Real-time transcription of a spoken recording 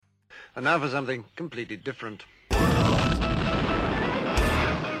And now for something completely different.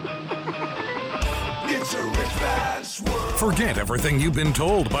 Forget everything you've been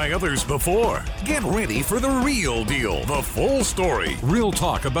told by others before. Get ready for the real deal, the full story. Real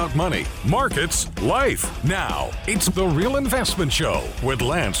talk about money, markets, life. Now, it's The Real Investment Show with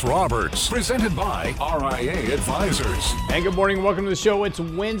Lance Roberts, presented by RIA Advisors. And good morning, welcome to the show. It's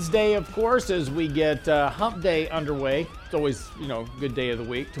Wednesday, of course, as we get hump day underway. It's always, good day of the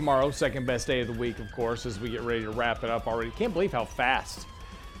week. Tomorrow, second best day of the week, of course, as we get ready to wrap it up already. Can't believe how fast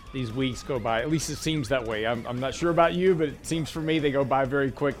these weeks go by. At least it seems that way. I'm not sure about you, but it seems for me they go by very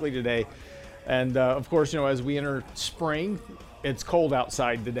quickly today. And of course, as we enter spring, it's cold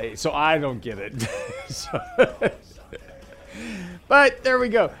outside today, so I don't get it. But there we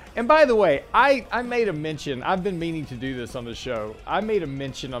go. And by the way, I made a mention. I've been meaning to do this on the show. I made a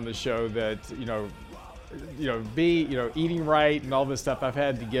mention on the show that eating right and all this stuff. I've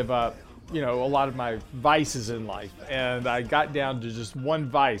had to give up a lot of my vices in life. And I got down to just one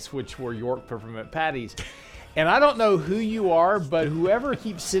vice, which were York peppermint patties. And I don't know who you are, but whoever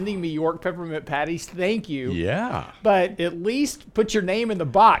keeps sending me York peppermint patties, thank you. Yeah. But at least put your name in the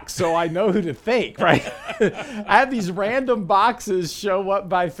box so I know who to thank, right? I have these random boxes show up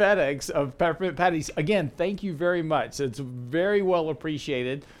by FedEx of peppermint patties. Again, thank you very much. It's very well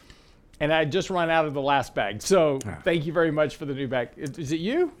appreciated. And I just run out of the last bag. So thank you very much for the new bag. Is it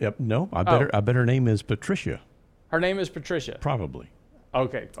you? Yep. No, I bet her name is Patricia. Her name is Patricia. Probably.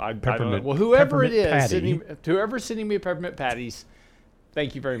 Okay. I don't know. Well, whoever it is, whoever's sending me peppermint patties,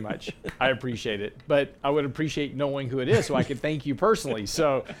 thank you very much. I appreciate it. But I would appreciate knowing who it is so I could thank you personally.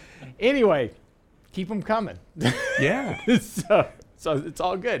 So anyway, keep them coming. Yeah. So it's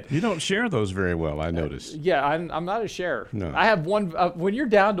all good. You don't share those very well, I noticed. Yeah, I'm not a sharer. No. I have one. When you're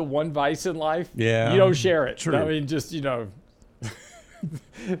down to one vice in life, you don't share it. True. I mean, just You're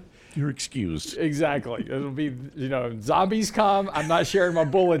excused. Exactly. It'll be zombies come. I'm not sharing my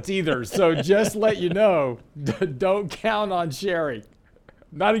bullets either. So just let you know, don't count on sharing.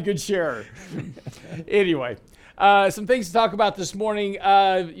 Not a good sharer. Anyway, some things to talk about this morning.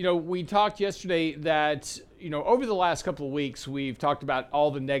 We talked yesterday that. Over the last couple of weeks, we've talked about all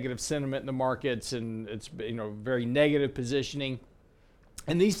the negative sentiment in the markets, and it's very negative positioning.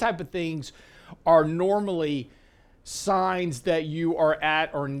 And these type of things are normally signs that you are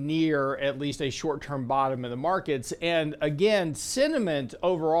at or near at least a short-term bottom in the markets. And again, sentiment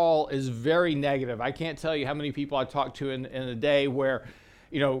overall is very negative. I can't tell you how many people I talked to in a day where,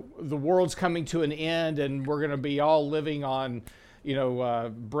 the world's coming to an end and we're going to be all living on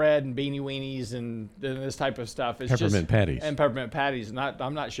bread and beanie weenies and this type of stuff. It's peppermint patties. And peppermint patties.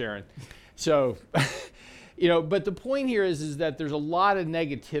 I'm not sharing. So, but the point here is that there's a lot of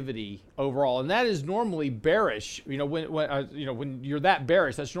negativity overall, and that is normally bearish. When you're that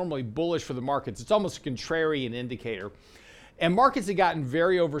bearish, that's normally bullish for the markets. It's almost a contrarian indicator. And markets have gotten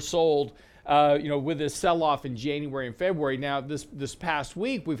very oversold. With this sell-off in January and February. Now, this past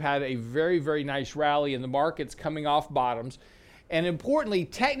week, we've had a very, very nice rally in the markets coming off bottoms. And importantly,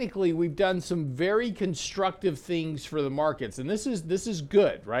 technically, we've done some very constructive things for the markets. And this is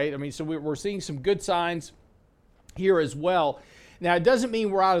good, right? I mean, so we're seeing some good signs here as well. Now, it doesn't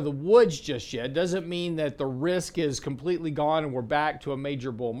mean we're out of the woods just yet. It doesn't mean that the risk is completely gone and we're back to a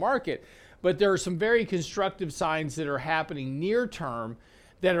major bull market. But there are some very constructive signs that are happening near term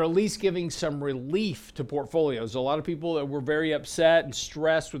that are at least giving some relief to portfolios. A lot of people that were very upset and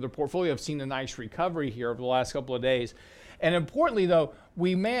stressed with their portfolio have seen a nice recovery here over the last couple of days. And importantly, though,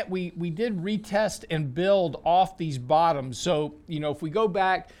 we did retest and build off these bottoms. So, if we go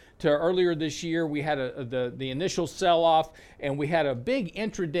back to earlier this year, we had the initial sell-off, and we had a big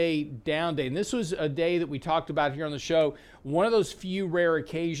intraday down day. And this was a day that we talked about here on the show. One of those few rare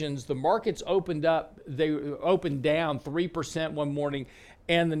occasions, the markets opened up. They opened down 3% one morning,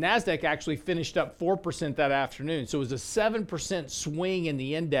 and the NASDAQ actually finished up 4% that afternoon. So it was a 7% swing in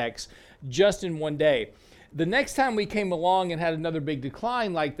the index just in one day. The next time we came along and had another big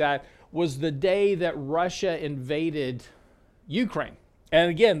decline like that was the day that Russia invaded Ukraine. And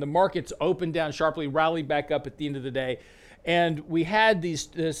again, the markets opened down sharply, rallied back up at the end of the day. And we had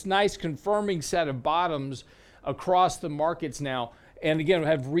this nice confirming set of bottoms across the markets now. And again, we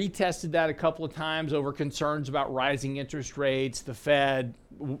have retested that a couple of times over concerns about rising interest rates, the Fed,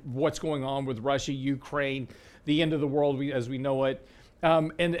 what's going on with Russia, Ukraine, the end of the world as we know it.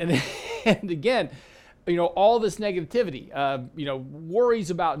 And again, all this negativity, worries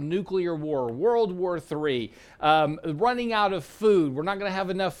about nuclear war, World War III, running out of food. We're not going to have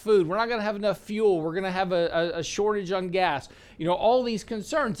enough food. We're not going to have enough fuel. We're going to have a shortage on gas. All these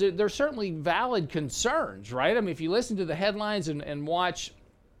concerns, they're certainly valid concerns, right? I mean, if you listen to the headlines and watch,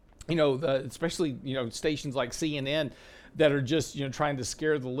 especially, stations like CNN that are just, trying to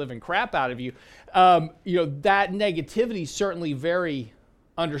scare the living crap out of you. That negativity is certainly very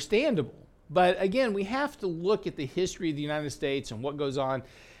understandable. But again, we have to look at the history of the United States and what goes on.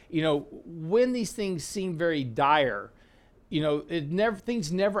 When these things seem very dire,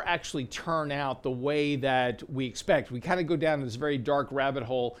 things never actually turn out the way that we expect. We kind of go down this very dark rabbit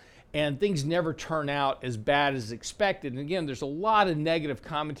hole, and things never turn out as bad as expected. And again, there's a lot of negative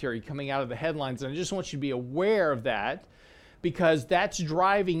commentary coming out of the headlines, and I just want you to be aware of that, because that's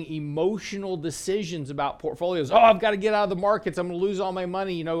driving emotional decisions about portfolios. Oh, I've got to get out of the markets. I'm going to lose all my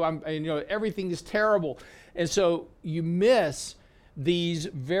money. Everything is terrible. And so you miss these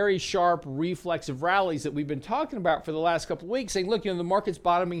very sharp reflexive rallies that we've been talking about for the last couple of weeks, saying, look, the market's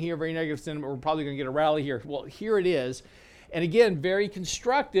bottoming here, very negative sentiment. We're probably going to get a rally here. Well, here it is. And again, very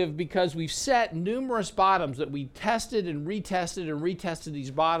constructive, because we've set numerous bottoms that we tested and retested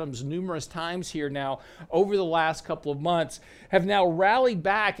these bottoms numerous times here now over the last couple of months, have now rallied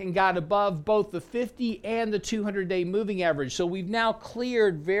back and got above both the 50 and the 200-day moving average. So we've now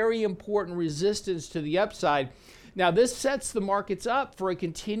cleared very important resistance to the upside. Now, this sets the markets up for a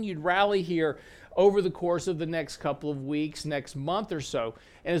continued rally here over the course of the next couple of weeks, next month or so.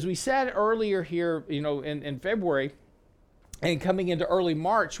 And as we said earlier here, in February, and coming into early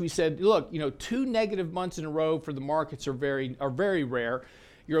March, we said, look, 2 negative months in a row for the markets are very rare.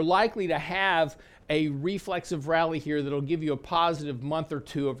 You're likely to have a reflexive rally here that'll give you a positive month or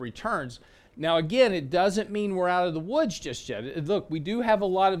two of returns. Now, again, it doesn't mean we're out of the woods just yet. Look, we do have a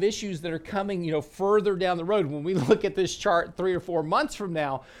lot of issues that are coming, further down the road. When we look at this chart 3 or 4 months from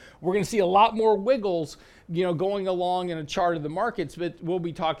now, we're going to see a lot more wiggles, going along in a chart of the markets, but we'll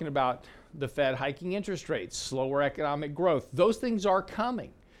be talking about the Fed hiking interest rates, slower economic growth. Those things are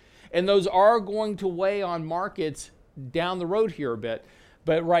coming, and those are going to weigh on markets down the road here a bit.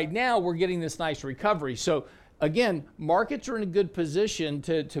 But right now, we're getting this nice recovery. So again, markets are in a good position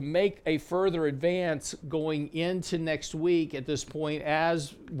to make a further advance going into next week at this point,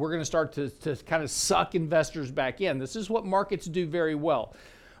 as we're going to start to kind of suck investors back in. This is what markets do very well.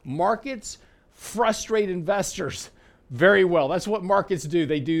 Markets frustrate investors very well. That's what markets do.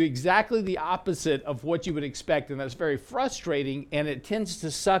 They do exactly the opposite of what you would expect, and that's very frustrating, and it tends to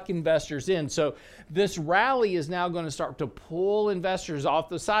suck investors in. So this rally is now going to start to pull investors off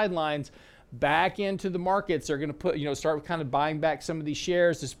the sidelines back into the markets. They're going to start kind of buying back some of these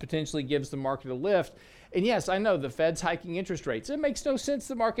shares. This potentially gives the market a lift. And yes, I know the Fed's hiking interest rates. It makes no sense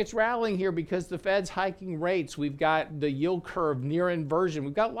the market's rallying here because the Fed's hiking rates. We've got the yield curve near inversion.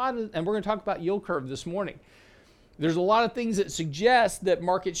 We've got a lot of, and we're going to talk about yield curve this morning. There's a lot of things that suggest that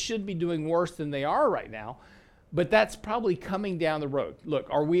markets should be doing worse than they are right now, but that's probably coming down the road. Look,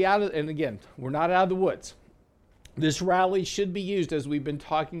 are we out of, and again, we're not out of the woods. This rally should be used, as we've been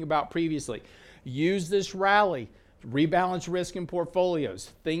talking about previously. Use this rally to rebalance risk in portfolios.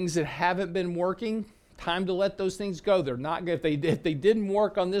 Things that haven't been working, time to let those things go. They're not going, if they didn't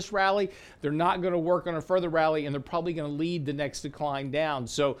work on this rally, they're not going to work on a further rally, and they're probably going to lead the next decline down.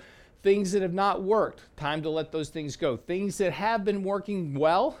 So things that have not worked, time to let those things go. Things that have been working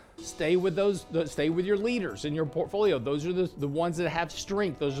well, stay with those. Stay with your leaders in your portfolio. Those are the ones that have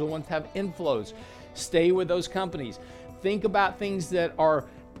strength. Those are the ones that have inflows. Stay with those companies. Think about things that are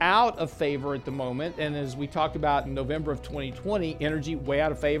out of favor at the moment. And as we talked about in November of 2020, energy way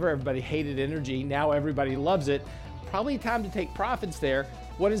out of favor. Everybody hated energy. Now everybody loves it. Probably time to take profits there.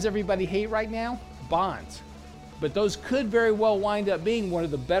 What does everybody hate right now? Bonds. But those could very well wind up being one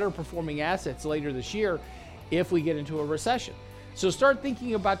of the better performing assets later this year if we get into a recession. So start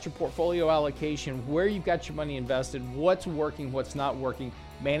thinking about your portfolio allocation, where you've got your money invested, what's working, what's not working,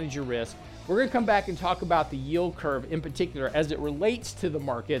 manage your risk. We're going to come back and talk about the yield curve in particular as it relates to the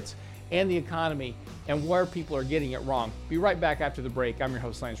markets and the economy and where people are getting it wrong. Be right back after the break. I'm your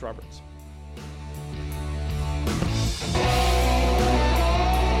host, Lance Roberts.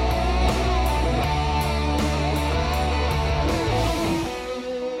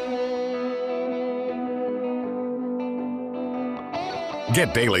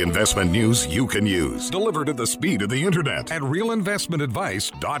 Get daily investment news you can use, delivered at the speed of the internet at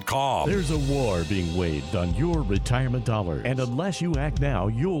realinvestmentadvice.com. There's a war being waged on your retirement dollars, and unless you act now,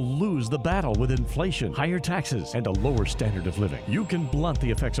 you'll lose the battle with inflation, higher taxes, and a lower standard of living. You can blunt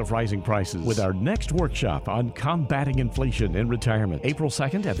the effects of rising prices with our next workshop on combating inflation in retirement. April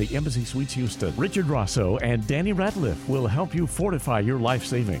 2nd at the Embassy Suites Houston. Richard Rosso and Danny Ratliff will help you fortify your life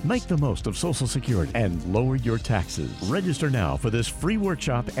savings, make the most of Social Security, and lower your taxes. Register now for this free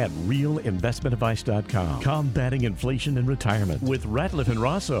workshop at realinvestmentadvice.com. Combating inflation in retirement with Ratliff and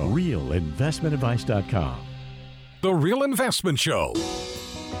Rosso. Realinvestmentadvice.com. The Real Investment Show.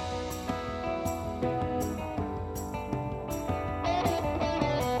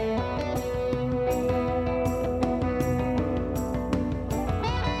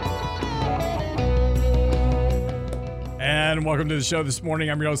 and welcome to the show this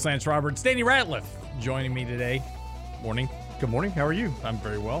morning. I'm your host, Lance Roberts. Danny Ratliff joining me today. Morning. Good morning. How are you? I'm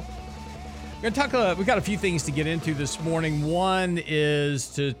very well. We're going to talk. We've got a few things to get into this morning. One is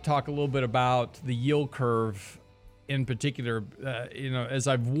to talk a little bit about the yield curve in particular. As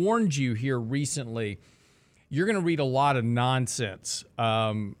I've warned you here recently, you're going to read a lot of nonsense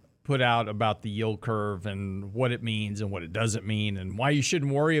put out about the yield curve and what it means and what it doesn't mean and why you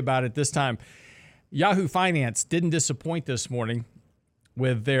shouldn't worry about it this time. Yahoo Finance didn't disappoint this morning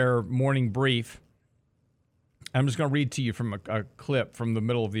with their morning brief. I'm just going to read to you from a clip from the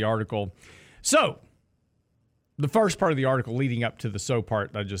middle of the article. So, the first part of the article leading up to the so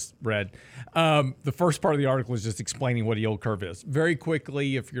part I just read, the first part of the article is just explaining what a yield curve is. Very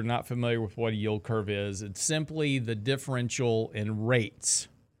quickly, if you're not familiar with what a yield curve is, it's simply the differential in rates,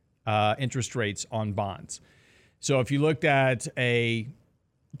 interest rates on bonds. So if you looked at a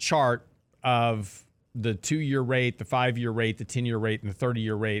chart of the 2-year rate, the 5-year rate, the 10-year rate, and the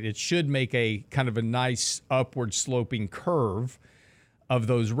 30-year rate, it should make a kind of a nice upward sloping curve of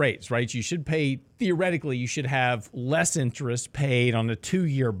those rates, right? You should pay, theoretically, you should have less interest paid on a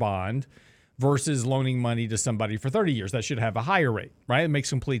 2-year bond versus loaning money to somebody for 30 years. That should have a higher rate, right? It makes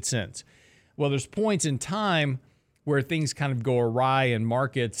complete sense. Well, there's points in time where things kind of go awry in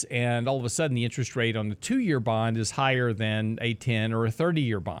markets, and all of a sudden the interest rate on the 2-year bond is higher than a 10 or a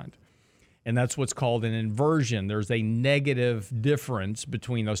 30-year bond. And that's what's called an inversion. There's a negative difference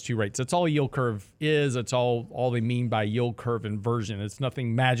between those two rates. That's all a yield curve is. That's all they mean by yield curve inversion. It's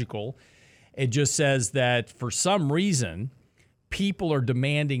nothing magical. It just says that for some reason, people are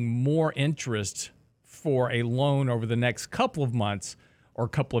demanding more interest for a loan over the next couple of months or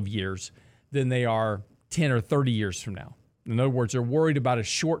couple of years than they are 10 or 30 years from now. In other words, they're worried about a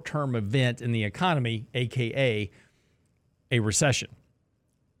short-term event in the economy, aka a recession.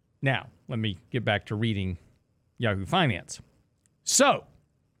 Now, let me get back to reading Yahoo Finance. So,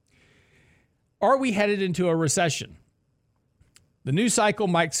 are we headed into a recession? The news cycle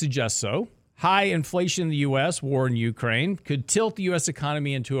might suggest so. High inflation in the U.S., war in Ukraine, could tilt the U.S.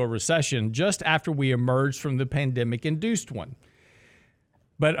 economy into a recession just after we emerge from the pandemic-induced one.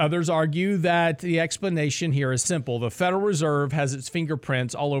 But others argue that the explanation here is simple. The Federal Reserve has its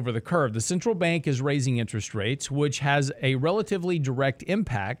fingerprints all over the curve. The central bank is raising interest rates, which has a relatively direct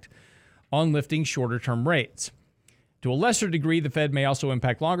impact on lifting shorter-term rates. To a lesser degree, the Fed may also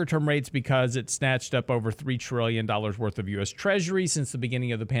impact longer-term rates because it snatched up over $3 trillion worth of U.S. Treasury since the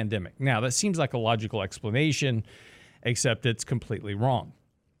beginning of the pandemic. Now, that seems like a logical explanation, except it's completely wrong.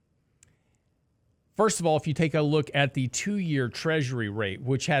 First of all, if you take a look at the 2-year Treasury rate,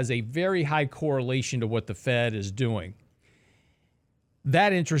 which has a very high correlation to what the Fed is doing,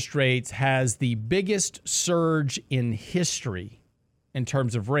 that interest rate has the biggest surge in history in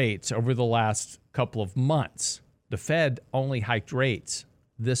terms of rates over the last couple of months. The Fed only hiked rates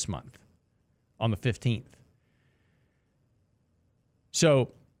this month on the 15th.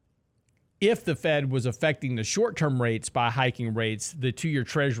 So if the Fed was affecting the short-term rates by hiking rates, the 2-year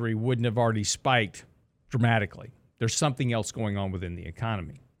Treasury wouldn't have already spiked dramatically. There's something else going on within the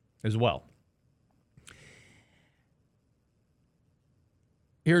economy as well.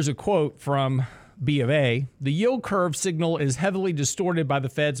 Here's a quote from B of A. The yield curve signal is heavily distorted by the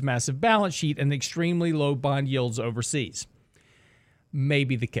Fed's massive balance sheet and extremely low bond yields overseas. May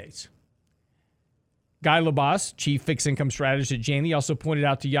be the case. Guy Labas, chief fixed income strategist at Janney, also pointed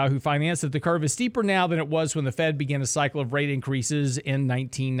out to Yahoo Finance that the curve is steeper now than it was when the Fed began a cycle of rate increases in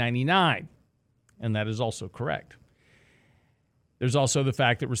 1999. And that is also correct. There's also the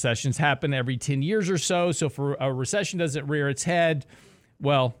fact that recessions happen every 10 years or so. So if a recession doesn't rear its head,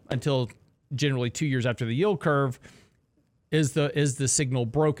 well, until generally 2 years after the yield curve, is the signal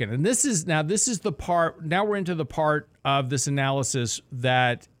broken. And this is the part, now we're into the part of this analysis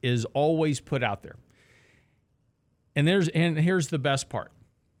that is always put out there. And here's the best part.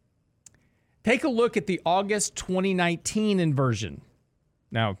 Take a look at the August 2019 inversion.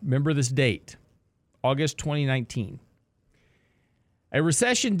 Now, remember this date, August 2019. A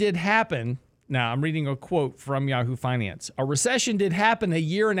recession did happen. Now, I'm reading a quote from Yahoo Finance. A recession did happen a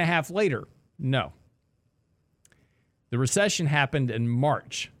year and a half later. No. The recession happened in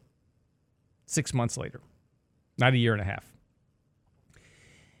March, 6 months later, not a year and a half.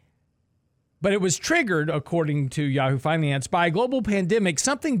 But it was triggered, according to Yahoo Finance, by a global pandemic,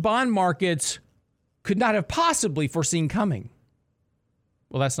 something bond markets could not have possibly foreseen coming.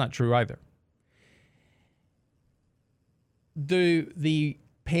 Well, that's not true either. The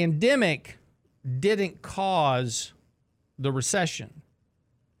pandemic didn't cause the recession.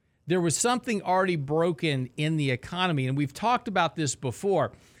 There was something already broken in the economy, and we've talked about this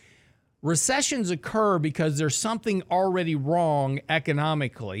before. Recessions occur because there's something already wrong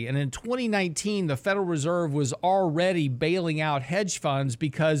economically. And in 2019, the Federal Reserve was already bailing out hedge funds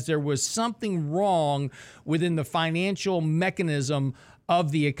because there was something wrong within the financial mechanism of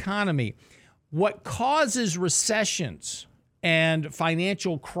the economy. What causes recessions and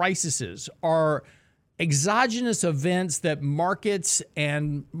financial crises are exogenous events that markets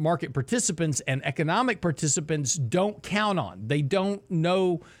and market participants and economic participants don't count on. They don't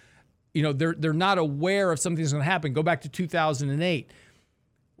know. They're not aware of something's going to happen. Go back to 2008.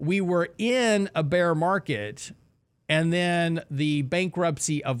 We were in a bear market, and then the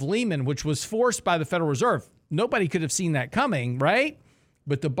bankruptcy of Lehman, which was forced by the Federal Reserve. Nobody could have seen that coming, right?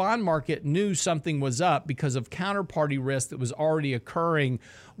 But the bond market knew something was up because of counterparty risk that was already occurring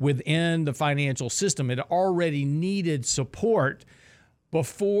within the financial system. It already needed support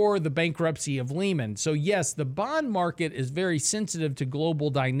before the bankruptcy of Lehman. So yes, the bond market is very sensitive to global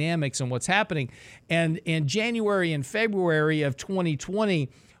dynamics and what's happening. And in January and February of 2020,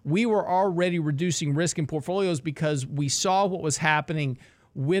 we were already reducing risk in portfolios because we saw what was happening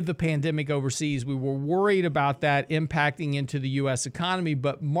with the pandemic overseas. We were worried about that impacting into the U.S. economy,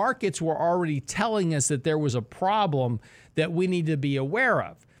 but markets were already telling us that there was a problem that we need to be aware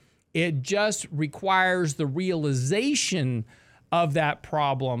of. It just requires the realization of that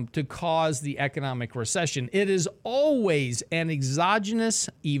problem to cause the economic recession. It is always an exogenous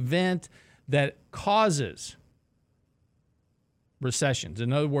event that causes recessions.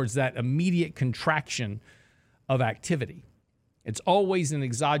 In other words, that immediate contraction of activity. It's always an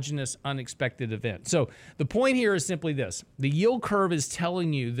exogenous, unexpected event. So the point here is simply this. The yield curve is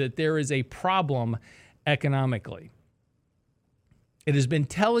telling you that there is a problem economically. It has been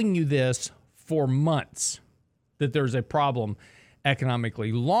telling you this for months, that there's a problem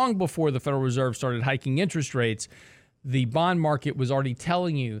economically. Long before the Federal Reserve started hiking interest rates, the bond market was already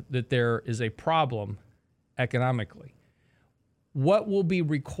telling you that there is a problem economically. What will be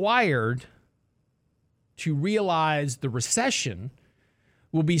required to realize the recession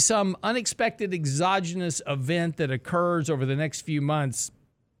will be some unexpected exogenous event that occurs over the next few months,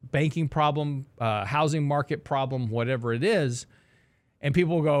 banking problem, housing market problem, whatever it is. And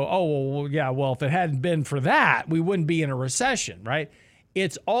people will go, oh, well, if it hadn't been for that, we wouldn't be in a recession, right?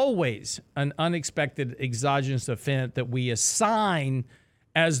 It's always an unexpected exogenous event that we assign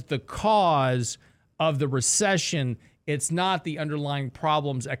as the cause of the recession. It's not the underlying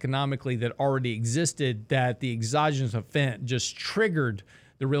problems economically that already existed that the exogenous event just triggered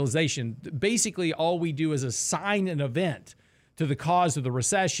the realization. Basically, all we do is assign an event to the cause of the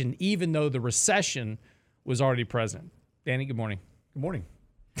recession, even though the recession was already present. Danny, good morning. Good morning.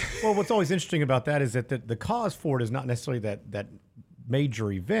 Well, what's always interesting about that is that the cause for it is not necessarily that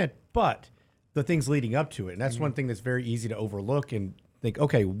major event, but the things leading up to it. And that's one thing that's very easy to overlook and think,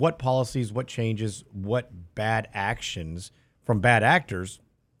 okay, what policies, what changes, what bad actions from bad actors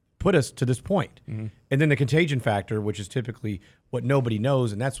put us to this point? Mm-hmm. And then the contagion factor, which is typically what nobody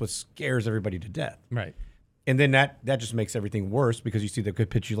knows, and that's what scares everybody to death. Right. And then that just makes everything worse because you see the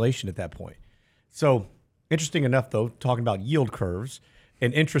capitulation at that point. So interesting enough, though, talking about yield curves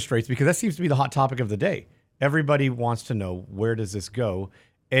and interest rates, because that seems to be the hot topic of the day. Everybody wants to know, where does this go?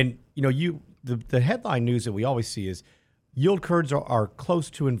 And, the headline news that we always see is yield curves are close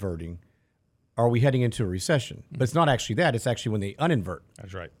to inverting. Are we heading into a recession? But it's not actually that. It's actually when they uninvert.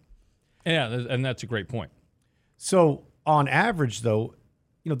 That's right. Yeah, and that's a great point. So on average, though,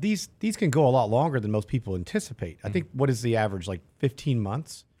 these can go a lot longer than most people anticipate. I think, what is the average, like 15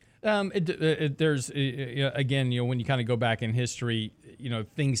 months? There's again, when you kind of go back in history,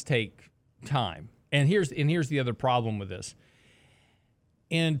 things take time. And here's the other problem with this.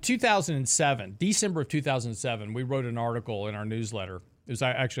 In 2007, December of 2007, we wrote an article in our newsletter. It was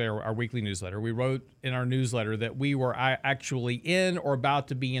actually our weekly newsletter. We wrote in our newsletter that we were actually in or about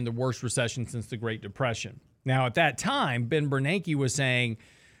to be in the worst recession since the Great Depression. Now, at that time, Ben Bernanke was saying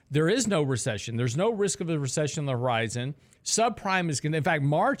there is no recession. There's no risk of a recession on the horizon. Subprime is, in fact,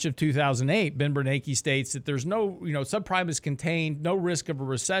 March of 2008, Ben Bernanke states that there's no, subprime is contained, no risk of a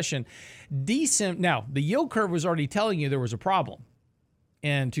recession. Now, the yield curve was already telling you there was a problem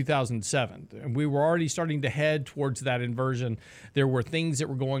in 2007. We were already starting to head towards that inversion. There were things that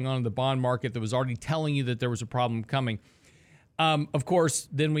were going on in the bond market that was already telling you that there was a problem coming. Of course,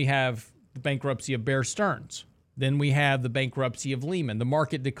 then we have the bankruptcy of Bear Stearns. Then we have the bankruptcy of Lehman. The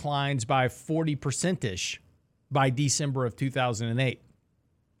market declines by 40%-ish by December of 2008.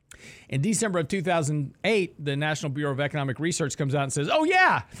 In December of 2008, the National Bureau of Economic Research comes out and says, oh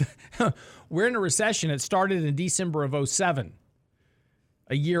yeah, we're in a recession. It started in December of 2007,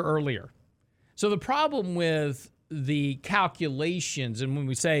 a year earlier. So the problem with the calculations, and when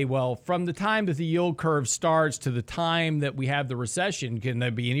we say, well, from the time that the yield curve starts to the time that we have the recession, can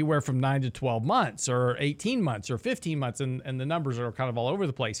that be anywhere from 9 to 12 months or 18 months or 15 months? And the numbers are kind of all over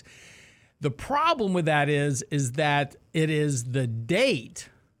the place. The problem with that is that it is the date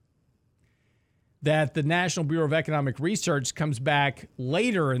that the National Bureau of Economic Research comes back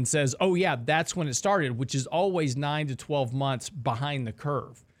later and says, oh, yeah, that's when it started, which is always 9 to 12 months behind the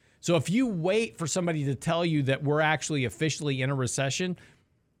curve. So if you wait for somebody to tell you that we're actually officially in a recession,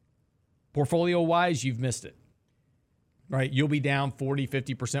 portfolio-wise, you've missed it, right? You'll be down 40,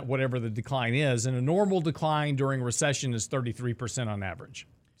 50%, whatever the decline is. And a normal decline during recession is 33% on average.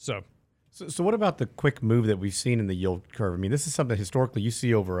 So what about the quick move that we've seen in the yield curve? I mean, this is something historically you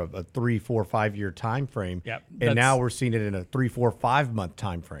see over a 3, 4, 5 year time frame. Yep, and now we're seeing it in a 3, 4, 5 month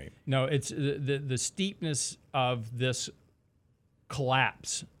time frame. No, it's the steepness of this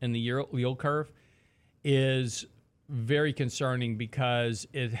collapse in the yield curve is very concerning because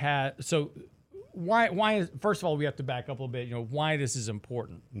it has. So why is, first of all, we have to back up a little bit, why this is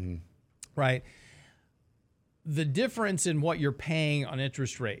important, right? The difference in what you're paying on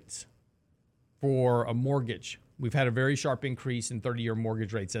interest rates for a mortgage. We've had a very sharp increase in 30-year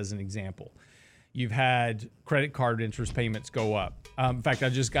mortgage rates as an example. You've had credit card interest payments go up. In fact, I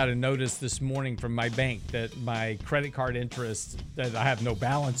just got a notice this morning from my bank that my credit card interest that I have no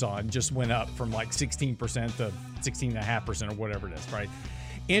balance on just went up from like 16% to 16.5% or whatever it is, right?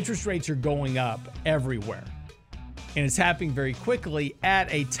 Interest rates are going up everywhere. And it's happening very quickly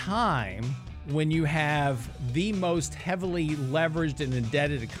at a time when you have the most heavily leveraged and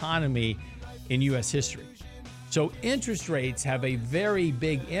indebted economy in U.S. history. So interest rates have a very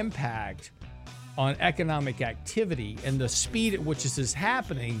big impact on economic activity, and the speed at which this is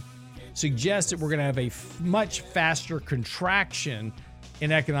happening suggests that we're going to have a much faster contraction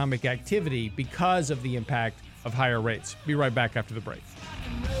in economic activity because of the impact of higher rates. Be right back after the break.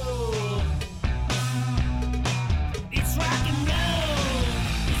 It's rock and roll.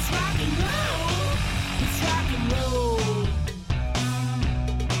 It's rock and roll. It's rock and roll.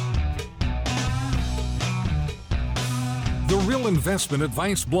 The Real Investment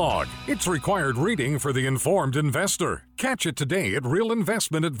Advice blog. It's required reading for the informed investor. Catch it today at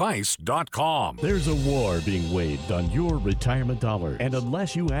realinvestmentadvice.com. There's a war being waged on your retirement dollar, and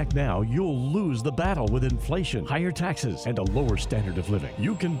unless you act now, you'll lose the battle with inflation, higher taxes, and a lower standard of living.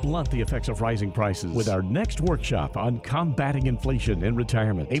 You can blunt the effects of rising prices with our next workshop on combating inflation in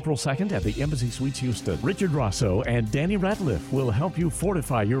retirement. April 2nd at the Embassy Suites Houston. Richard Rosso and Danny Ratliff will help you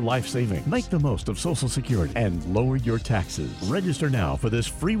fortify your life savings, make the most of Social Security, and lower your taxes. Register now for this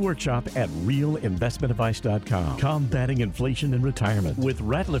free workshop at realinvestmentadvice.com. Combating inflation in retirement with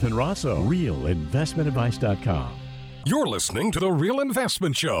Ratliff and Rosso. Realinvestmentadvice.com. You're listening to The Real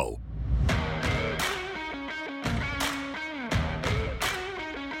Investment Show.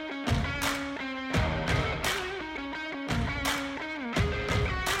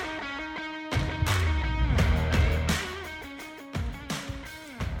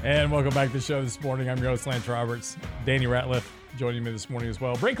 And welcome back to the show this morning. I'm your host, Lance Roberts. Danny Ratliff joining me this morning as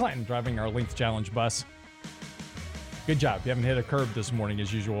well. Bray Clanton driving our Length Challenge bus. Good job. You haven't hit a curb this morning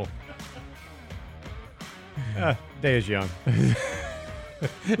as usual. Day is young.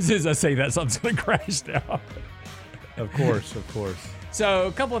 As soon as I say that, something's going to crash down. Of course, of course. So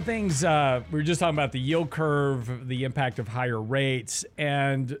a couple of things. We were just talking about the yield curve, the impact of higher rates,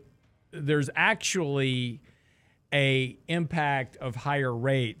 and there's actually a impact of higher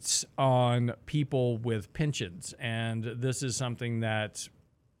rates on people with pensions. And this is something that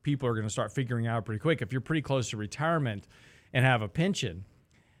people are going to start figuring out pretty quick. If you're pretty close to retirement and have a pension,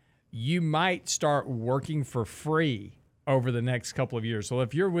 you might start working for free over the next couple of years. So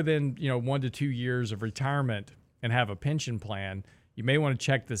if you're within 1 to 2 years of retirement and have a pension plan, you may want to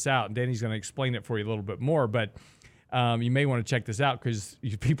check this out. And Danny's going to explain it for you a little bit more, but you may want to check this out because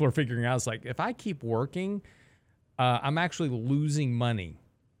people are figuring out, it's like, if I keep working, I'm actually losing money.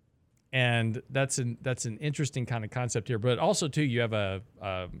 And that's an interesting kind of concept here. But also, too, you have a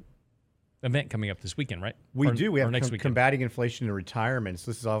event coming up this weekend, right? We do. We have next weekend. Combating Inflation in Retirement.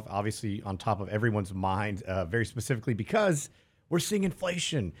 So this is obviously on top of everyone's mind, very specifically because we're seeing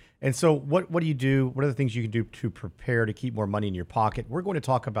inflation. And so what do you do? What are the things you can do to prepare to keep more money in your pocket? We're going to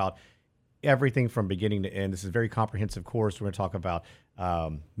talk about everything from beginning to end. This is a very comprehensive course. We're going to talk about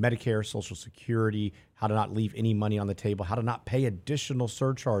Medicare, Social Security, how to not leave any money on the table, how to not pay additional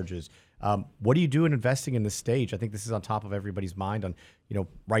surcharges. What do you do in investing in this stage? I think this is on top of everybody's mind. On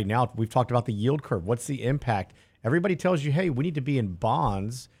right now, we've talked about the yield curve. What's the impact? Everybody tells you, hey, we need to be in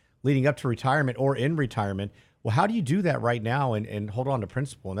bonds leading up to retirement or in retirement. Well, how do you do that right now and hold on to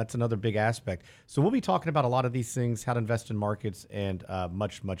principal? And that's another big aspect. So we'll be talking about a lot of these things, how to invest in markets, and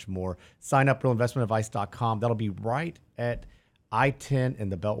much, much more. Sign up, realinvestmentadvice.com. That'll be right at I-10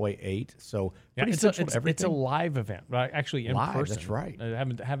 and the Beltway 8. So pretty central to everything. It's a live event, right? Actually in Live, person. that's right.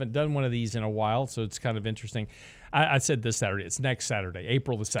 I haven't done one of these in a while, so it's kind of interesting. I said this Saturday. It's next Saturday,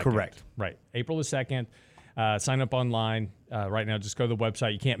 April the 2nd. Correct. Right, April the 2nd. Sign up online right now. Just go to the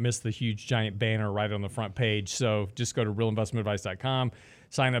website. You can't miss the huge giant banner right on the front page. So just go to realinvestmentadvice.com.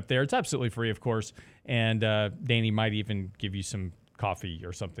 Sign up there. It's absolutely free, of course. And Danny might even give you some coffee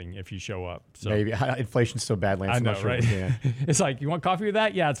or something if you show up. So Maybe. Inflation's so bad, Lance. I I'm know, not sure right? we can. It's like, you want coffee with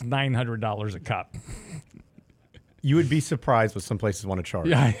that? Yeah, it's $900 a cup. You would be surprised what some places want to charge.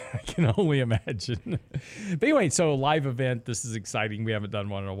 Yeah, I can only imagine. But anyway, so live event. This is exciting. We haven't done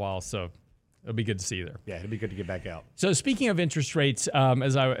one in a while, so it'll be good to see you there. Yeah, it'd be good to get back out. So speaking of interest rates,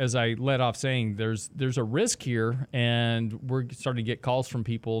 as I let off saying, there's a risk here, and we're starting to get calls from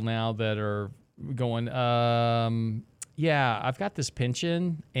people now that are going, yeah, I've got this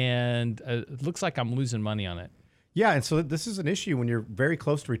pension, and it looks like I'm losing money on it. Yeah, and so this is an issue when you're very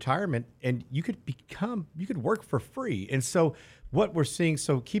close to retirement, and you could work for free. And so what we're seeing,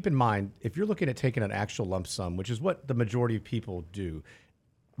 so keep in mind, if you're looking at taking an actual lump sum, which is what the majority of people do,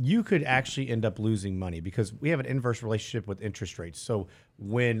 you could actually end up losing money because we have an inverse relationship with interest rates. So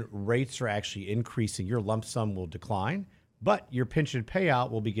when rates are actually increasing, your lump sum will decline, but your pension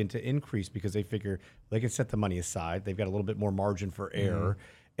payout will begin to increase because they figure they can set the money aside. They've got a little bit more margin for error,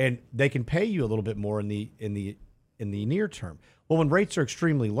 and they can pay you a little bit more in the near term. Well, when rates are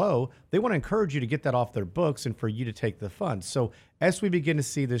extremely low, they want to encourage you to get that off their books and for you to take the funds. So as we begin to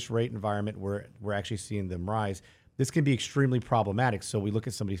see this rate environment where we're actually seeing them rise, this can be extremely problematic. So we look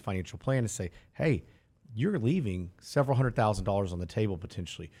at somebody's financial plan and say, hey, you're leaving several $100,000s on the table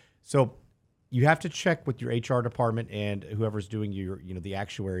potentially. So you have to check with your HR department and whoever's doing the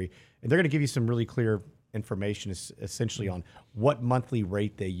actuary, and they're going to give you some really clear information essentially on what monthly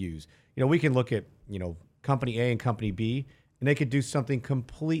rate they use. We can look at, company A and company B, and they could do something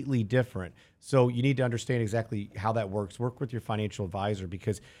completely different. So you need to understand exactly how that works. Work with your financial advisor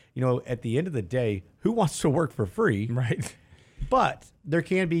because, at the end of the day, who wants to work for free? Right. But there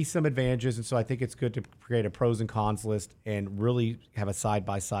can be some advantages, and so I think it's good to create a pros and cons list and really have a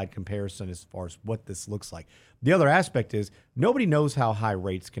side-by-side comparison as far as what this looks like. The other aspect is nobody knows how high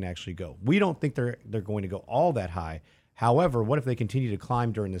rates can actually go. We don't think they're going to go all that high. However, what if they continue to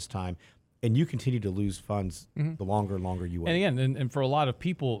climb during this time? And you continue to lose funds the longer and longer you wait. And again, and for a lot of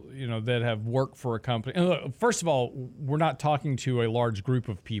people, that have worked for a company, and look, first of all, we're not talking to a large group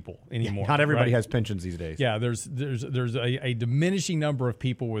of people anymore. Not everybody right? has pensions these days. Yeah, there's a diminishing number of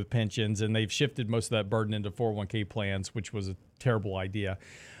people with pensions, and they've shifted most of that burden into 401k plans, which was a terrible idea.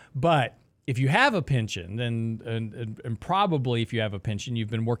 But if you have a pension, then and probably if you have a pension,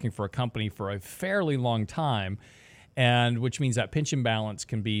 you've been working for a company for a fairly long time. And which means that pension balance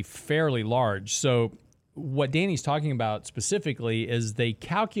can be fairly large. So what Danny's talking about specifically is they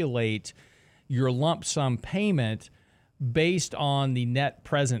calculate your lump sum payment based on the net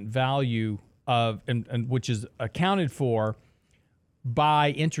present value of, and which is accounted for by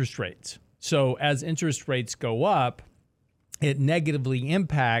interest rates. So as interest rates go up, it negatively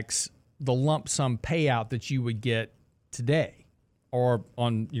impacts the lump sum payout that you would get today. Or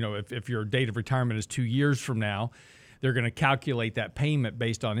on, if your date of retirement is 2 years from now, they're going to calculate that payment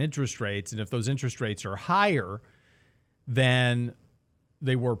based on interest rates. And if those interest rates are higher than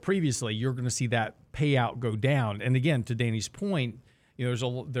they were previously, you're going to see that payout go down. And again, to Danny's point, there's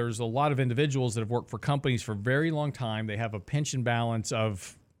a lot of individuals that have worked for companies for a very long time. They have a pension balance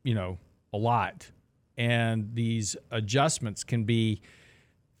of, a lot. And these adjustments can be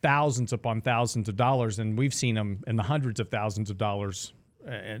thousands upon thousands of dollars. And we've seen them in the hundreds of thousands of dollars.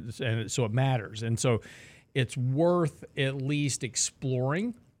 And so it matters. And so it's worth at least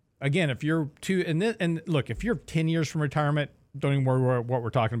exploring. Again, if you're if you're 10 years from retirement, don't even worry what we're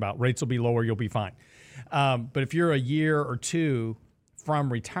talking about. Rates will be lower, you'll be fine. But if you're a year or two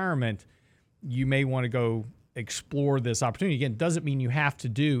from retirement, you may want to go explore this opportunity. Again, doesn't mean you have to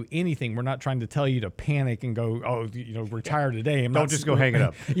do anything. We're not trying to tell you to panic and go, retire today. Don't just go hang it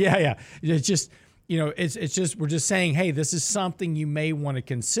up. Yeah. It's just, it's just, we're just saying, hey, this is something you may want to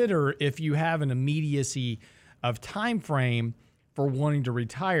consider if you have an immediacy of time frame for wanting to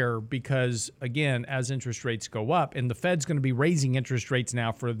retire, because again, as interest rates go up, and the Fed's going to be raising interest rates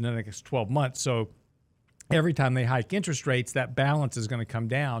now for the next 12 months. So every time they hike interest rates, that balance is going to come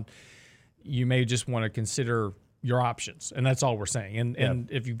down. You may just want to consider your options. And that's all we're saying. And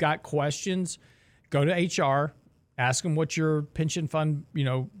if you've got questions, go to HR, ask them what your pension fund,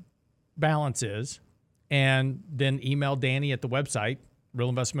 balance is, and then email Danny at the website,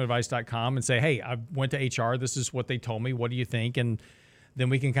 realinvestmentadvice.com, and say, hey, I went to HR. This is what they told me. What do you think? And then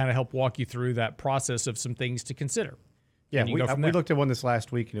we can kind of help walk you through that process of some things to consider. Yeah, And you we go from there. looked at one this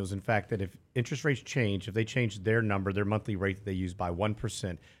last week, and it was in fact that if interest rates change, if they change their number, their monthly rate that they use by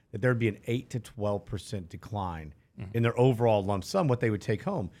 1%, that there would be an 8 to 12% decline in their overall lump sum, what they would take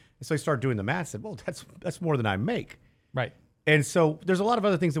home. And so I started doing the math, said, well, that's more than I make. Right. And so there's a lot of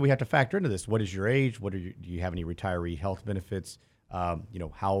other things that we have to factor into this. What is your age? Do you have any retiree health benefits? How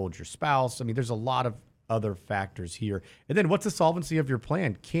old's your spouse? I mean, there's a lot of other factors here. And then what's the solvency of your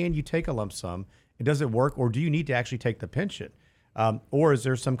plan? Can you take a lump sum? And does it work? Or do you need to actually take the pension? Or is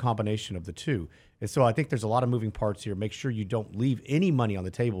there some combination of the two? And so I think there's a lot of moving parts here. Make sure you don't leave any money on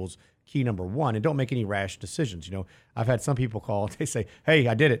the table is key number one. And don't make any rash decisions. I've had some people call and they say, hey,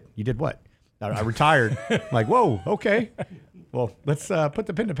 I did it. You did what? I retired. I'm like, whoa, okay. Well, let's put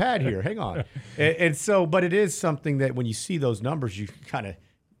the pen to pad here. Hang on. And so, but it is something that when you see those numbers, you kind of,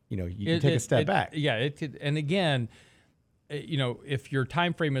 you can take a step back. Yeah, it could. And again, if your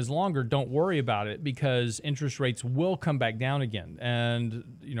time frame is longer, don't worry about it because interest rates will come back down again. And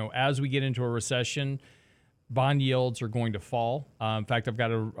as we get into a recession, bond yields are going to fall. In fact, I've got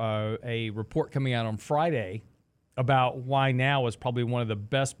a report coming out on Friday about why now is probably one of the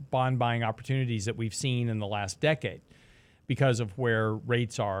best bond buying opportunities that we've seen in the last decade, because of where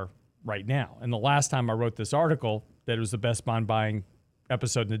rates are right now. And the last time I wrote this article that it was the best bond buying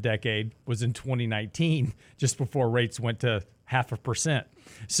episode in a decade was in 2019, just before rates went to 0.5%.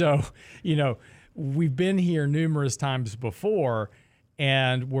 So, we've been here numerous times before,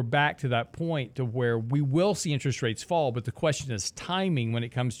 and we're back to that point to where we will see interest rates fall. But the question is timing when it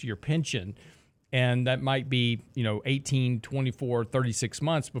comes to your pension. And that might be, 18, 24, 36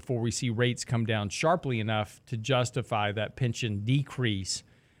 months before we see rates come down sharply enough to justify that pension decrease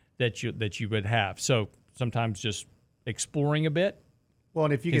that you would have. So sometimes just exploring a bit. Well,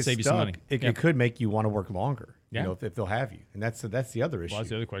 and if you can get save you some stuck, money. it could make you want to work longer. Yeah. If they'll have you, and that's the other issue. Well, that's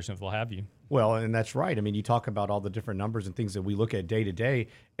the other question, if they'll have you. Well, and that's right. I mean, you talk about all the different numbers and things that we look at day to day,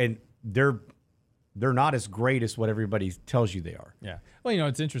 and they're not as great as what everybody tells you they are. Yeah. Well,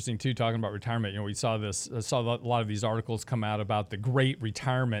 it's interesting too, talking about retirement. We saw a lot of these articles come out about the great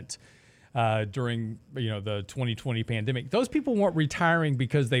retirement during, the 2020 pandemic. Those people weren't retiring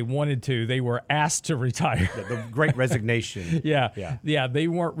because they wanted to. They were asked to retire. The great resignation. Yeah. They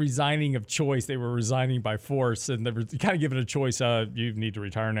weren't resigning of choice. They were resigning by force, and they were kind of given a choice. You need to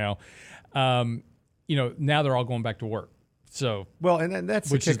retire now. Now they're all going back to work. So, well, and that's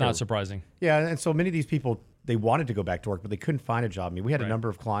which is not surprising. Yeah, and so many of these people, they wanted to go back to work, but they couldn't find a job. I mean, we had a number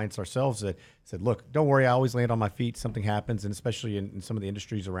of clients ourselves that said, look, don't worry, I always land on my feet. Something happens, and especially in some of the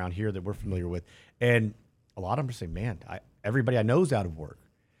industries around here that we're familiar with. And a lot of them are saying, man, everybody I know is out of work.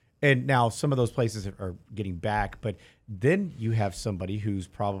 And now some of those places are getting back, but then you have somebody who's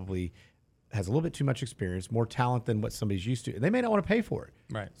probably has a little bit too much experience, more talent than what somebody's used to, and they may not want to pay for it.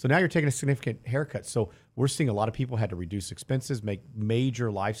 Right. So now you're taking a significant haircut. So we're seeing a lot of people had to reduce expenses, make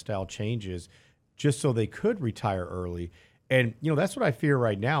major lifestyle changes just so they could retire early. And, that's what I fear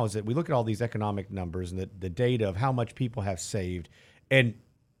right now is that we look at all these economic numbers and the data of how much people have saved. And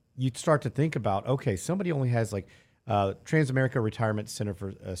you start to think about, okay, somebody only has Transamerica Retirement Center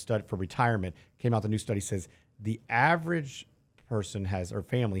for Retirement came out, the new study says the average person or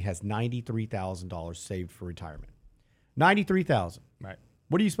family has $93,000 saved for retirement. $93,000. Right.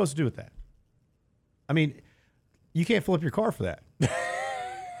 What are you supposed to do with that? I mean, you can't flip your car for that.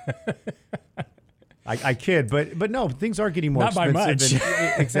 I kid, but no, things are getting more Not expensive. by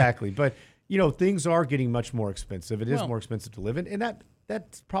much. Exactly. But, things are getting much more expensive. It is more expensive to live in. And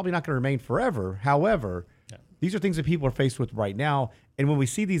that's probably not going to remain forever. However, these are things that people are faced with right now. And when we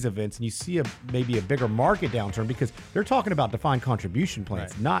see these events and you see maybe a bigger market downturn, because they're talking about defined contribution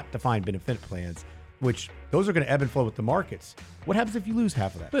plans, not defined benefit plans, which those are going to ebb and flow with the markets. What happens if you lose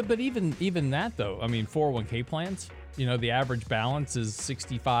half of that? But even that though, I mean, 401k plans, the average balance is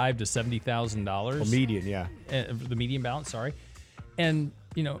 $65,000 to $70,000. Well, median, yeah. The median balance, sorry. And,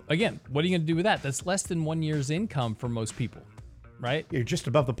 again, what are you going to do with that? That's less than 1 year's income for most people, right? You're just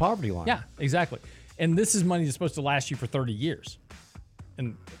above the poverty line. Yeah, exactly. And this is money that's supposed to last you for 30 years.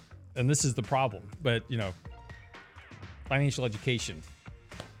 And this is the problem. But, financial education,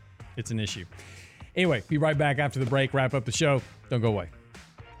 it's an issue. Anyway, be right back after the break, wrap up the show. Don't go away.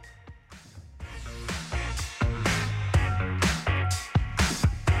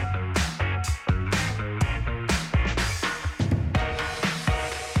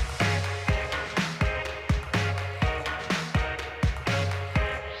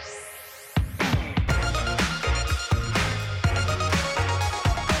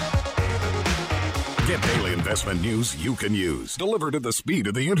 Get daily investment news you can use, delivered at the speed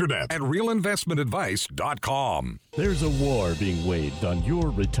of the internet at realinvestmentadvice.com. There's a war being waged on your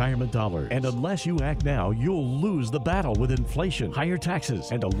retirement dollar, and unless you act now, you'll lose the battle with inflation, higher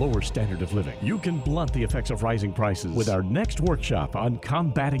taxes, and a lower standard of living. You can blunt the effects of rising prices with our next workshop on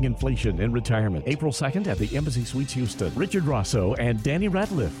combating inflation in retirement. April 2nd at the Embassy Suites Houston. Richard Rosso and Danny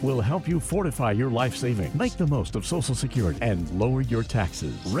Ratliff will help you fortify your life savings, make the most of Social Security, and lower your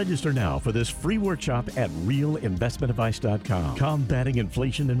taxes. Register now for this free workshop at realinvestmentadvice.com. Combating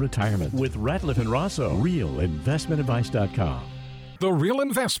inflation in retirement with Ratliff and Rosso. Realinvestmentadvice.com. The Real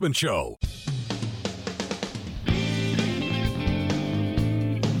Investment Show.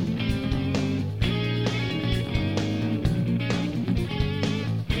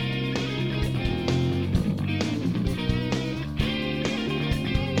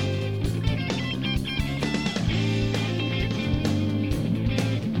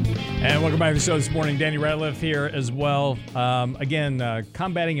 And welcome back to the show this morning. Danny Ratliff here as well.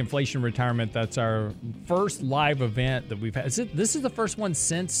 Combating inflation retirement. That's our first live event that we've had. This is the first one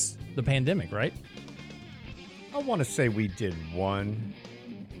since the pandemic, right? I want to say we did one,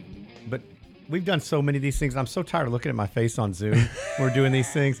 but we've done so many of these things. I'm so tired of looking at my face on Zoom. We're doing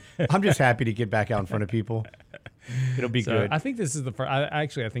these things. I'm just happy to get back out in front of people. It'll be good. I think this is the first. I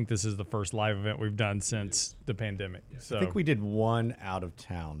think this is the first live event we've done since the pandemic. So I think we did one out of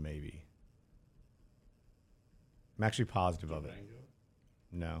town, maybe. I'm actually positive of it.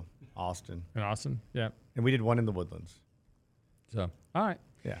 No, Austin. in Austin, yeah. And we did one in the Woodlands. So all right.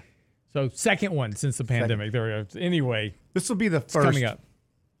 Yeah. So second one since the pandemic. There we go. Anyway, This will be the it's first coming up.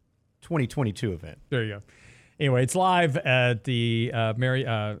 2022 event. There you go. Anyway, it's live at the at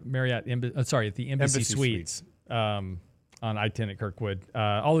the Embassy Suites on I-10 at Kirkwood.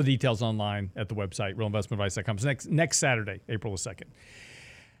 All the details online at the website, realinvestmentadvice.com. It's next Saturday, April the 2nd.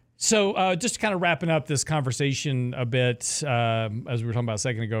 So just kind of wrapping up this conversation a bit, as we were talking about a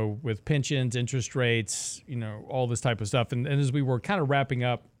second ago with pensions, interest rates, all this type of stuff. And as we were kind of wrapping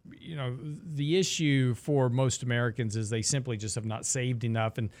up, the issue for most Americans is they simply just have not saved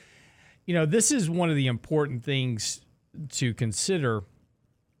enough. And, this is one of the important things to consider.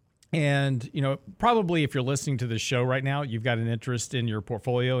 And, probably if you're listening to this show right now, you've got an interest in your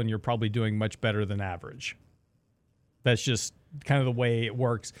portfolio and you're probably doing much better than average. That's just kind of the way it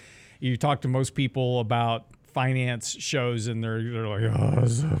works. You talk to most people about finance shows and they're like, oh,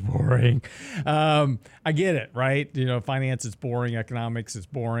 it's so boring. I get it, right? Finance is boring, economics is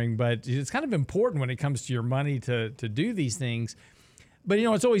boring, but it's kind of important when it comes to your money to do these things. But,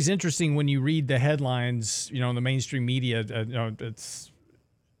 it's always interesting when you read the headlines, in the mainstream media, it's,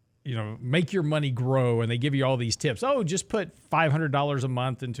 make your money grow. And they give you all these tips. Oh, just put $500 a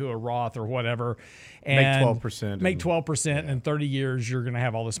month into a Roth or whatever. And make 12%. Make 12%. In 30 years, you're going to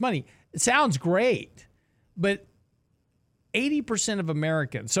have all this money. It sounds great. But 80% of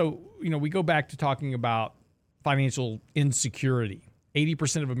Americans, so, we go back to talking about financial insecurity.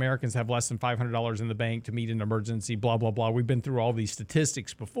 80% of Americans have less than $500 in the bank to meet an emergency, blah, blah, blah. We've been through all these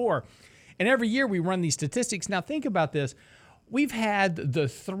statistics before. And every year we run these statistics. Now think about this. We've had the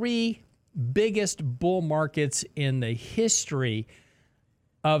 3 biggest bull markets in the history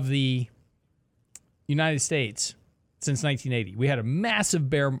of the United States since 1980. We had a massive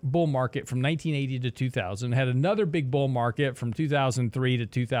bull market from 1980 to 2000, had another big bull market from 2003 to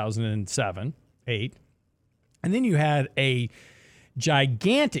 2007, 8. And then you had a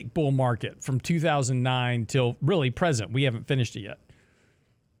gigantic bull market from 2009 till really present. We haven't finished it yet.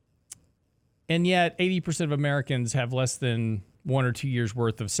 And yet 80% of Americans have less than 1 or 2 years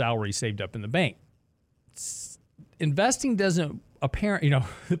worth of salary saved up in the bank. Investing doesn't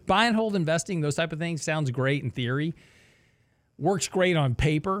buy and hold investing, those type of things sounds great in theory. Works great on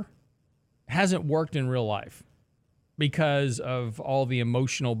paper. Hasn't worked in real life because of all the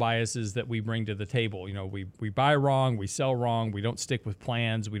emotional biases that we bring to the table. We buy wrong, we sell wrong, we don't stick with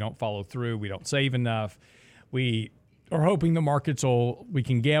plans, we don't follow through, we don't save enough. We are hoping we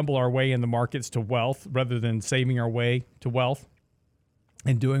can gamble our way in the markets to wealth rather than saving our way to wealth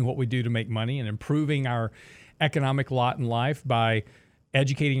and doing what we do to make money and improving our economic lot in life by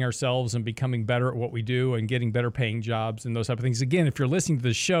educating ourselves and becoming better at what we do and getting better paying jobs and those type of things. Again, if you're listening to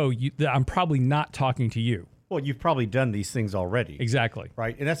the show, I'm probably not talking to you. Well, you've probably done these things already. Exactly.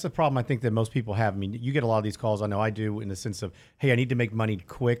 Right. And that's the problem I think that most people have. I mean, you get a lot of these calls. I know I do, in the sense of, hey, I need to make money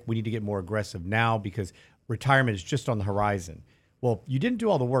quick. We need to get more aggressive now because retirement is just on the horizon. Well, you didn't do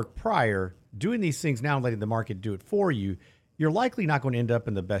all the work prior. Doing these things now and letting the market do it for you, you're likely not going to end up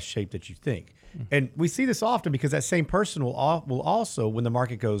in the best shape that you think. And we see this often because that same person will also, when the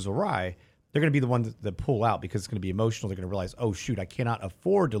market goes awry, they're going to be the ones that pull out because it's going to be emotional. They're going to realize, oh, shoot, I cannot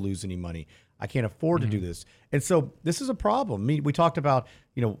afford to lose any money. I can't afford to do this. And so this is a problem. I mean, we talked about,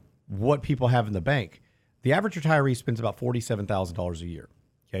 what people have in the bank. The average retiree spends about $47,000 a year.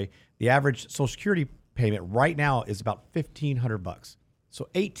 Okay. The average Social Security payment right now is about $1,500. So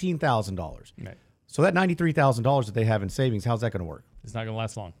 $18,000. Right. So that $93,000 that they have in savings, how's that going to work? It's not going to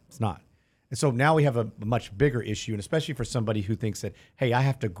last long. It's not. And so now we have a much bigger issue, and especially for somebody who thinks that, hey, I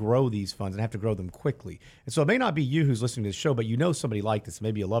have to grow these funds and I have to grow them quickly. And so it may not be you who's listening to this show, but you know somebody like this,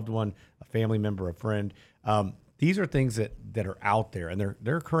 maybe a loved one, a family member, a friend. These are things that are out there, and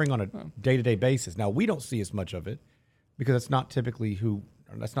they're occurring on a day-to-day basis. Now, we don't see as much of it because that's not typically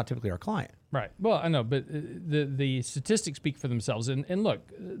our client. Right. Well, I know, but the statistics speak for themselves. And look,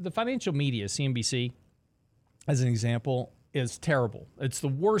 the financial media, CNBC, as an example, is terrible. It's the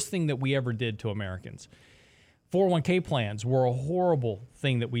worst thing that we ever did to Americans. 401k plans were a horrible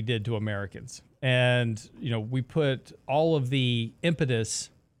thing that we did to Americans. And, we put all of the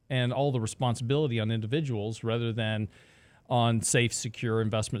impetus and all the responsibility on individuals rather than on safe, secure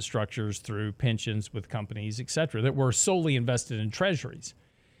investment structures through pensions with companies, et cetera, that were solely invested in treasuries.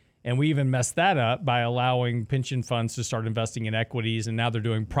 And we even messed that up by allowing pension funds to start investing in equities. And now they're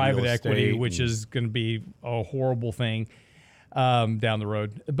doing private equity, which is going to be a horrible thing down the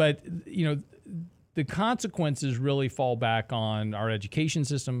road. But, the consequences really fall back on our education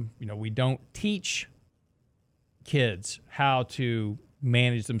system. We don't teach kids how to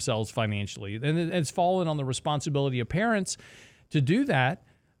manage themselves financially. And it's fallen on the responsibility of parents to do that.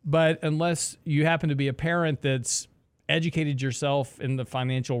 But unless you happen to be a parent that's educated yourself in the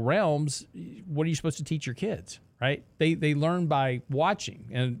financial realms, what are you supposed to teach your kids, right? They learn by watching.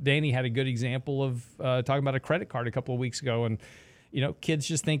 And Danny had a good example of talking about a credit card a couple of weeks ago. And, kids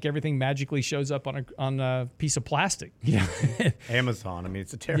just think everything magically shows up on a piece of plastic. Amazon. I mean,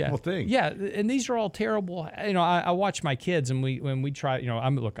 it's a terrible thing. Yeah, and these are all terrible. I watch my kids, and when we try,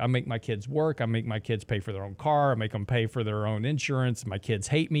 I make my kids work. I make my kids pay for their own car. I make them pay for their own insurance. My kids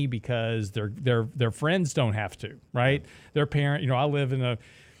hate me because their friends don't have to, right? Their parent, I live in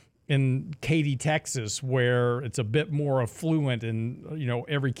Katy, Texas, where it's a bit more affluent, and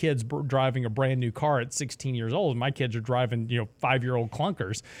every kid's driving a brand new car at 16 years old. And my kids are driving 5-year-old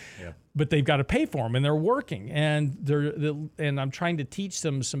clunkers, but they've got to pay for them, and they're working, and and I'm trying to teach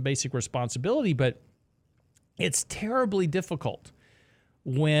them some basic responsibility, but it's terribly difficult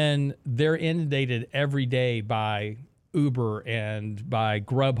when they're inundated every day by Uber and by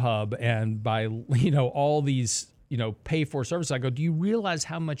Grubhub and by all these pay for service. I go, do you realize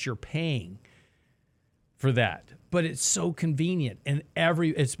how much you're paying for that? But it's so convenient, and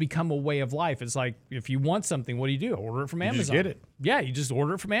it's become a way of life. It's like, if you want something, what do? Order it from Amazon. Just get it. Yeah, you just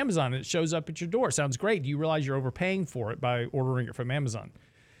order it from Amazon, and it shows up at your door. Sounds great. Do you realize you're overpaying for it by ordering it from Amazon?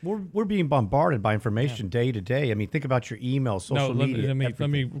 We're being bombarded by information day to day. I mean, think about your email, social media. Let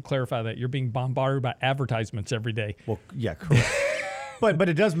me clarify that. You're being bombarded by advertisements every day. Well, yeah, correct. But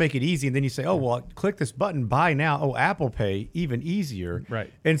it does make it easy, and then you say, oh, well, click this button, buy now. Oh, Apple Pay, even easier.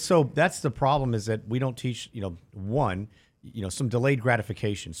 Right. And so that's the problem, is that we don't teach, some delayed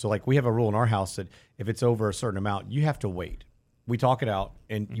gratification. So like we have a rule in our house that if it's over a certain amount, you have to wait. We talk it out,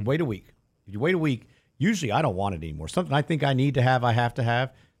 and you wait a week. If you wait a week, usually I don't want it anymore. Something I think I need to have, I have to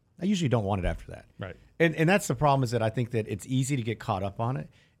have. I usually don't want it after that. Right. And that's the problem, is that I think that it's easy to get caught up on it.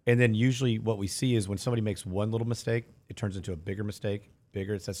 And then usually what we see is when somebody makes one little mistake, it turns into a bigger mistake,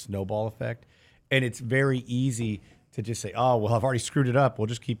 bigger. It's that snowball effect. And it's very easy to just say, oh, well, I've already screwed it up. We'll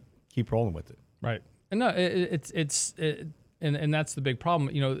just keep rolling with it. Right. And no, and that's the big problem.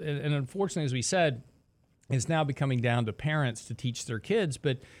 And unfortunately, as we said, it's now becoming down to parents to teach their kids.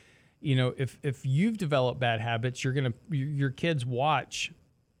 But, if you've developed bad habits, your kids watch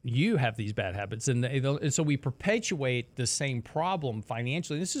you have these bad habits, and so we perpetuate the same problem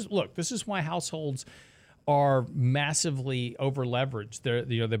financially. This is why households are massively over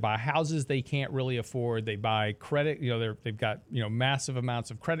leveraged. They buy houses they can't really afford. They buy credit. They've got massive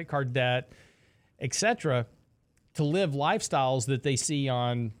amounts of credit card debt, etc., to live lifestyles that they see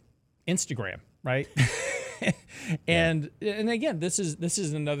on Instagram, right? And again, this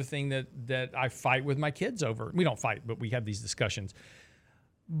is another thing that I fight with my kids over. We don't fight, but we have these discussions.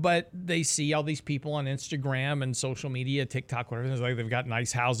 But they see all these people on Instagram and social media, TikTok, whatever. It's like they've got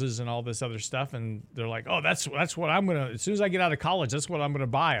nice houses and all this other stuff, and they're like, "Oh, that's what I'm gonna. As soon as I get out of college, that's what I'm gonna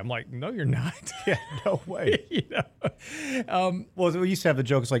buy." I'm like, "No, you're not. Yeah, no way." Well, we used to have the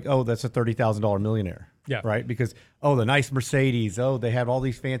jokes like, "Oh, that's a $30,000 millionaire." Yeah. Right. Because the nice Mercedes. Oh, they have all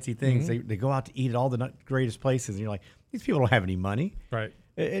these fancy things. Mm-hmm. They go out to eat at all the greatest places, and you're like, these people don't have any money. Right.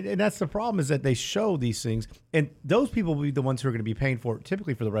 And that's the problem, is that they show these things, and those people will be the ones who are going to be paying for it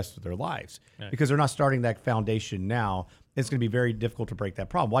typically for the rest of their lives, because they're not starting that foundation now. It's going to be very difficult to break that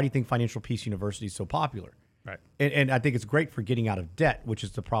problem. Why do you think Financial Peace University is so popular? Right. And I think it's great for getting out of debt, which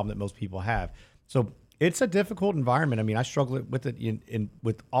is the problem that most people have. So it's a difficult environment. I mean, I struggle with it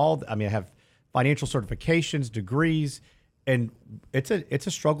with all. I have financial certifications, degrees, and it's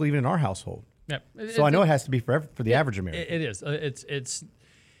a struggle even in our household. Yeah. So I know it has to be for the average American. It is.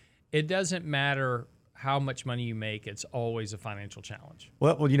 It doesn't matter how much money you make. It's always a financial challenge.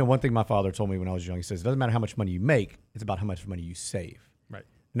 Well, one thing my father told me when I was young, he says, it doesn't matter how much money you make, it's about how much money you save. Right.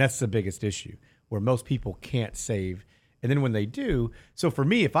 And that's the biggest issue, where most people can't save. And then when they do, so for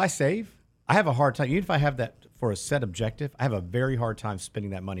me, if I save, I have a hard time, even if I have that for a set objective, I have a very hard time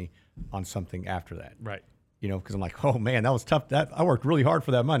spending that money on something after that. Right. Because I'm like, oh man, that was tough. I worked really hard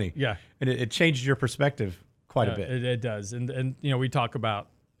for that money. Yeah. And it changes your perspective quite a bit. It does. And we talk about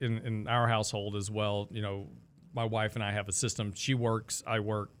in our household as well, my wife and I have a system. She works, I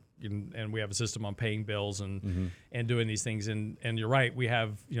work, and we have a system on paying bills and doing these things. And you're right, we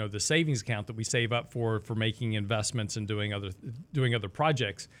have the savings account that we save up for making investments and doing other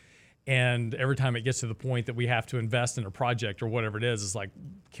projects. And every time it gets to the point that we have to invest in a project or whatever it is, it's like,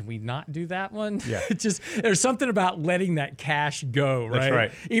 can we not do that one? Yeah. There's something about letting that cash go, right? That's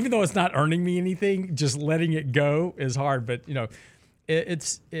right. Even though it's not earning me anything, just letting it go is hard. But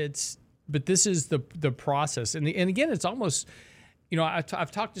but this is the process. And again, it's almost,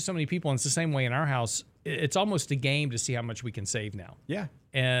 I've talked to so many people, and it's the same way in our house. It's almost a game to see how much we can save now. Yeah.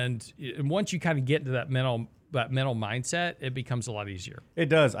 And once you kind of get into that mental mindset, it becomes a lot easier. It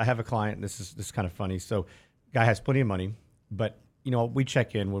does. I have a client, and this is kind of funny. So guy has plenty of money, but we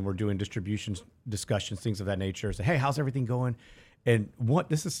check in when we're doing distributions, discussions, things of that nature. Say, hey, how's everything going? And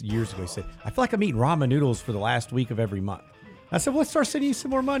this is years ago. He said, I feel like I'm eating ramen noodles for the last week of every month. I said, well, let's start sending you some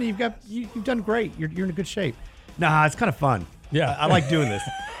more money. You've done great. You're in a good shape. Nah, it's kind of fun. Yeah. I like doing this.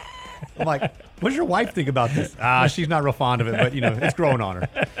 I'm like, what does your wife think about this? She's not real fond of it, but it's growing on her.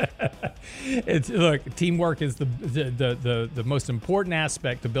 Look, teamwork is the most important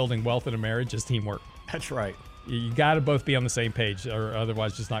aspect of building wealth in a marriage is teamwork. That's right. You got to both be on the same page, or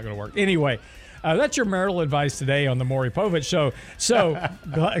otherwise, it's just not going to work. Anyway, that's your marital advice today on the Maury Povich Show. So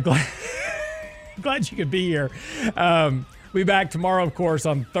glad you could be here. We'll be back tomorrow, of course,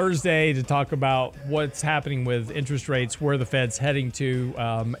 on Thursday to talk about what's happening with interest rates, where the Fed's heading to,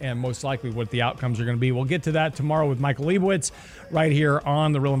 and most likely what the outcomes are going to be. We'll get to that tomorrow with Michael Leibowitz right here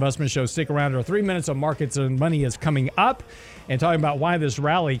on The Real Investment Show. Stick around. Our 3 minutes on markets and money is coming up, and talking about why this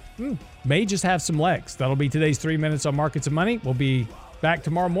rally may just have some legs. That'll be today's 3 minutes on markets and money. We'll be back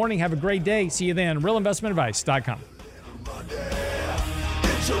tomorrow morning. Have a great day. See you then. RealInvestmentAdvice.com.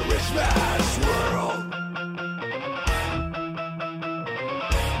 It's a rich man's world.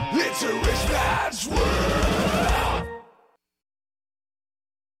 It's a rich man's world.